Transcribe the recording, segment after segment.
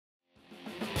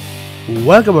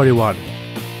Welcome everyone!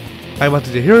 I'm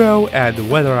the hero, and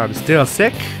whether I'm still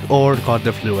sick or caught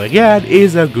the flu again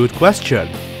is a good question.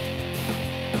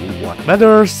 What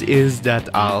matters is that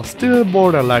I'll still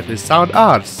more than likely sound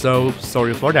odd, so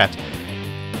sorry for that.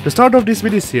 The start of this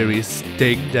mini-series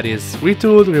thing that is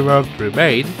retooled, reworked,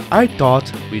 remade, I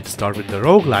thought we'd start with the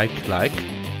roguelike,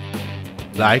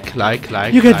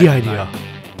 you get the idea.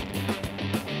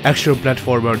 Action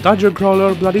platformer, dungeon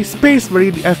crawler, bloody space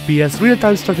marine, FPS,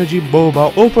 real-time strategy,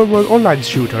 MOBA, open world online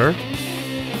shooter.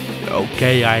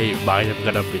 Okay, I might have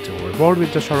gone a bit overboard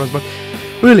with the genres, but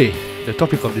really, the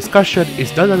topic of discussion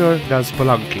is none other than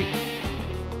Spelunky.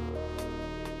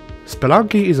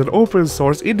 Spelunky is an open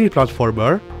source indie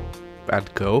platformer,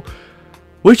 and co,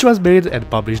 which was made and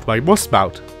published by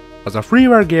Mossmouth as a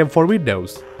freeware game for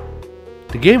Windows.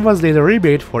 The game was later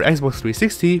remade for Xbox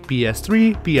 360,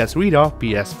 PS3, PS Vita,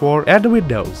 PS4 and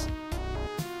Windows.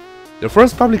 The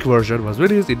first public version was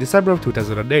released in December of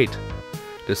 2008.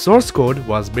 The source code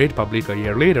was made public a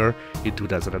year later in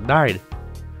 2009.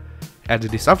 And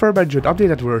this aforementioned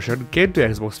updated version came to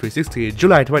Xbox 360 in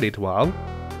July 2012,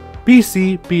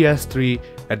 PC, PS3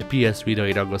 and PS Vita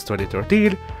in August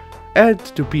 2013, and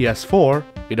to PS4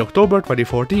 in October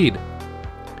 2014.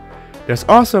 There's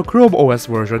also a Chrome OS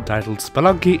version titled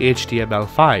Spelunky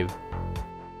HTML5.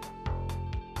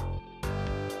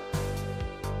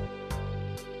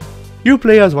 You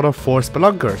play as one of 4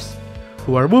 spelunkers,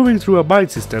 who are moving through a mine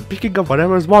system picking up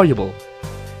whatever is valuable,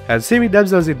 and saving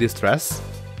themselves in distress,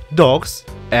 dogs,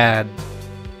 and...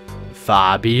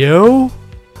 Fabio?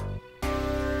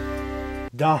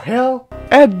 The hell?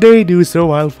 And they do so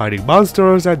while fighting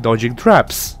monsters and dodging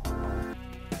traps.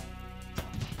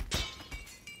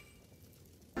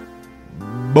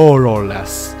 More or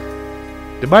less.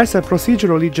 The mines are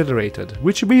procedurally generated,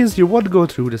 which means you won't go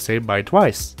through the same mine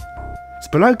twice.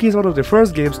 Spelunky is one of the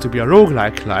first games to be a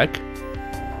roguelike,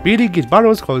 meaning it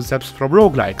borrows concepts from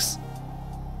roguelikes.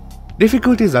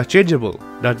 Difficulties are changeable,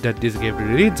 not that this game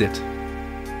really needs it.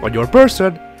 On your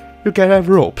person, you can have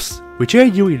ropes, which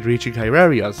aid you in reaching higher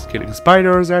areas, killing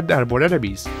spiders and airborne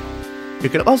enemies. You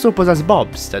can also possess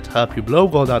bombs that help you blow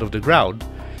gold out of the ground,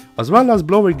 as well as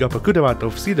blowing up a good amount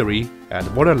of scenery, and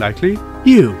more than likely,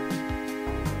 you.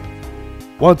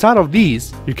 Once out of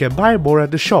these, you can buy more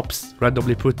at the shops,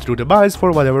 randomly put through the mines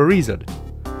for whatever reason.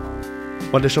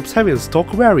 What the shops have in stock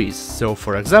varies, so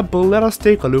for example, let us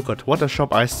take a look at what a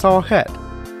shop I saw had.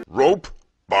 Rope?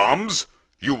 Bombs?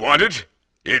 You want it?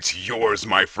 It's yours,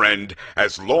 my friend,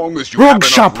 as long as you Wrong have enough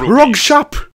shop! rupees. Wrong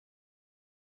shop!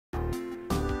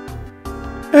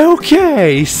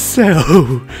 Okay,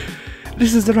 so...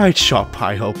 this is the right shop,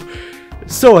 I hope.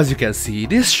 So as you can see,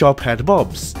 this shop had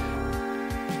bombs.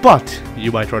 But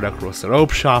you might run across a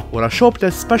rope shop or a shop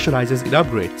that specializes in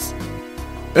upgrades.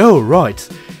 Oh right,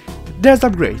 there's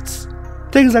upgrades.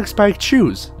 Things like spiked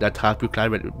shoes that help you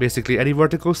climb basically any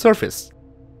vertical surface.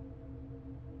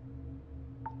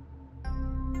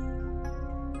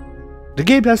 The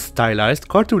game has stylized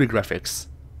cartoony graphics,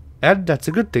 and that's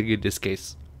a good thing in this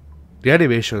case. The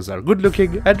animations are good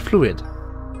looking and fluid.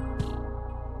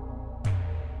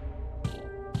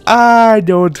 I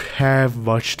don't have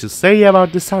much to say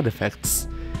about the sound effects.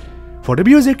 For the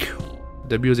music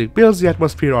builds the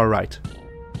atmosphere alright.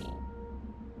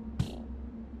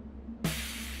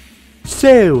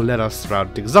 So let us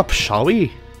round things up, shall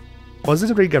we?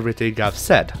 Considering everything I've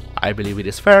said, I believe it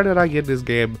is fair that I give this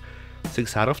game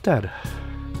 6 out of 10.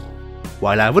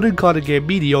 While I wouldn't call the game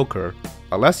mediocre,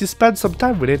 unless you spend some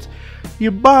time with it,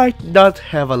 you might not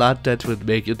have a lot that would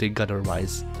make you think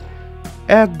otherwise.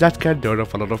 And that can turn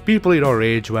off a lot of people in our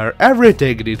age where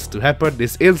everything needs to happen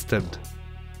this instant.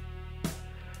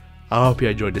 I hope you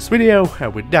enjoyed this video,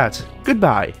 and with that,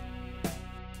 goodbye!